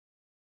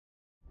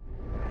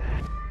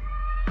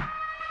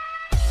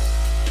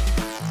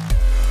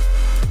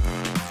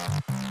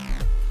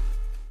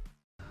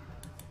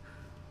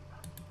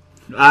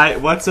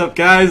Alright, what's up,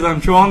 guys?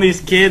 I'm trolling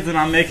these kids and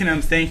I'm making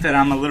them think that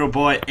I'm a little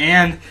boy,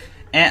 and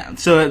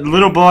so a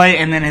little boy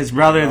and then his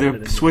brother,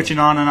 they're switching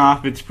on and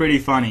off. It's pretty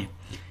funny,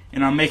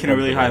 and I'm making a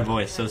really high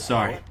voice, so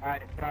sorry.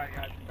 Alright, sorry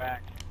guys, I'm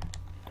back.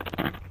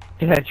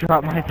 Did I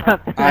drop my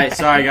top? Alright,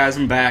 sorry guys,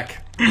 I'm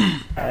back.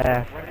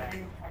 I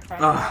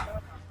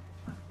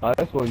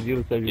just wanted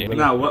you to say your brother.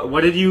 Now,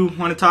 what did you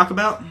want to talk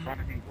about?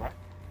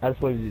 I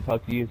just wanted to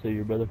talk to you and say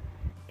your brother.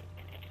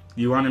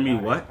 You wanted me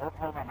what?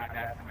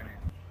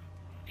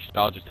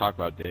 I'll just talk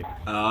about Dick.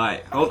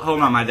 Alright, hold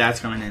on, my dad's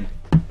coming in.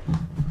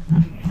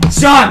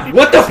 Son,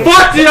 what the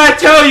fuck did I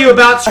tell you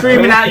about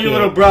screaming at your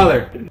little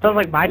brother? Sounds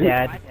like my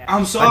dad.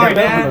 I'm sorry,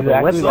 Dad.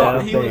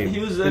 He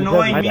was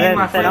annoying me and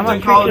my friends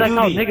on Call of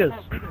Duty.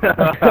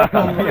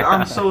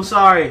 I'm so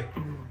sorry.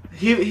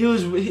 He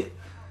was.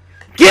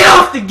 Get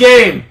off the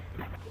game!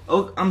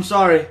 Oh, I'm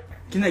sorry.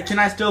 Can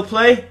I still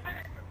play?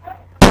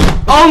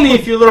 Only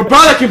if your little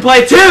brother can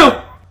play too!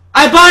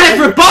 I bought it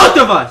for both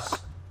of us!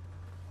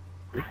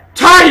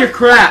 Tired of your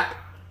crap!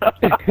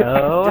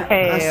 Oh,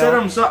 hey. I said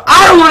I'm sorry.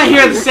 I don't want to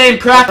hear the same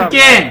crap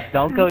again!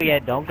 Don't go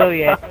yet, don't go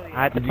yet.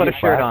 I have to put a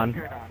shirt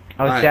on.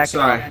 I was jacking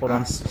sorry. off. Hold on.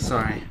 I'm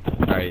sorry.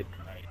 Alright.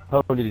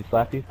 How did he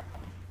slap you?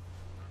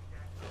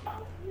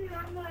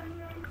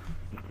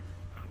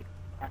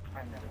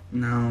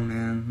 No,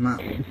 man.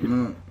 My You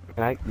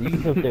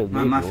can come stay with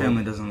me. my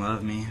family doesn't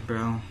love me,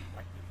 bro.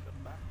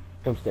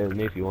 Come stay with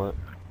me if you want.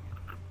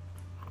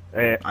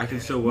 Hey, I can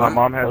still my what?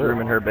 mom has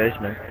room in her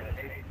basement.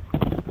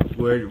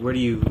 Where do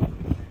you...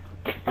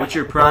 What's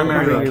your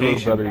primary Your little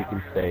location? brother, you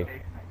can stay.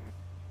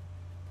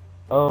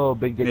 Oh,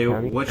 Big Dick Hey,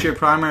 County. what's your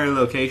primary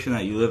location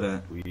that you live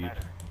at?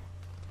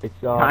 It's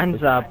Mine's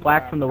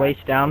black from the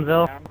waist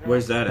downville.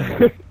 Where's that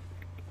at?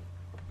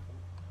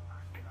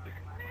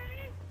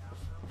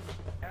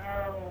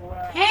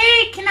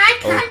 Hey, can I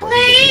come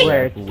play?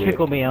 Where it's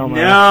Tickle Me Elmo.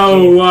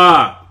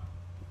 No!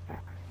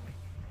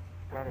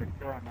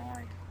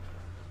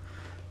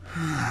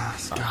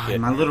 God,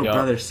 my little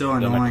brother's so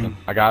annoying.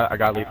 I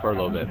got leave for a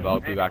little bit, but I'll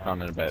be back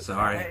on in a bit.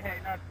 Sorry.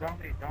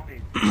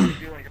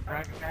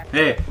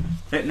 Okay,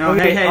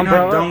 Hey,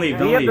 no, don't leave,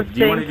 We have the Do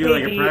you want to same do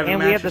like a KD private and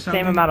match we have or the something?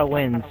 same amount of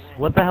wins.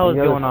 What the hell is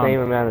You have going the same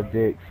on? amount of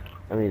dicks.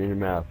 I mean, in your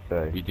mouth,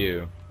 sorry. We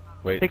do.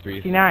 Wait,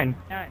 69.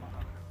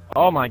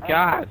 Oh my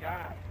god!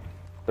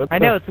 I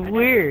know, it's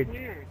weird.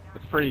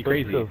 That's pretty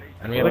crazy.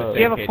 And we have But the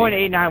you have a same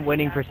 .89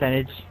 winning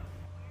percentage.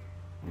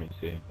 Let me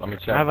see. Let me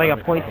check. I have like a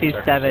Let me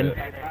check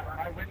 .27.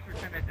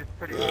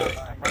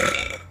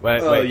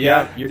 Wait, Oh wait,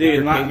 yeah, your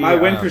dude, my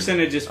KD, win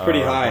percentage is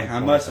pretty high. I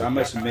must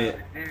admit.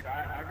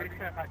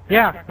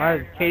 Yeah,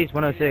 my Katie's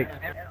 106.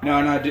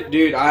 No,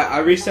 dude, I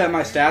reset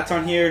my stats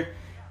on here,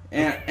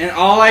 and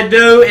all I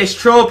do is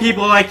troll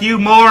people like you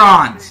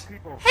morons.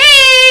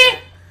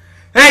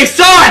 Hey,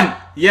 son!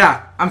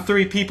 Yeah, I'm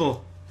 3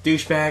 people,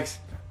 douchebags.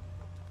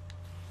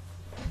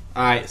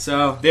 Alright,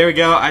 so there we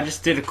go. I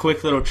just did a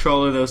quick little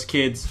troll of those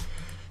kids.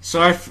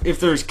 Sorry if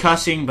there was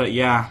cussing, but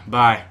yeah,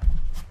 bye.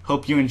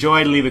 Hope you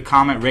enjoyed. Leave a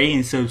comment, rate,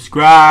 and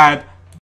subscribe.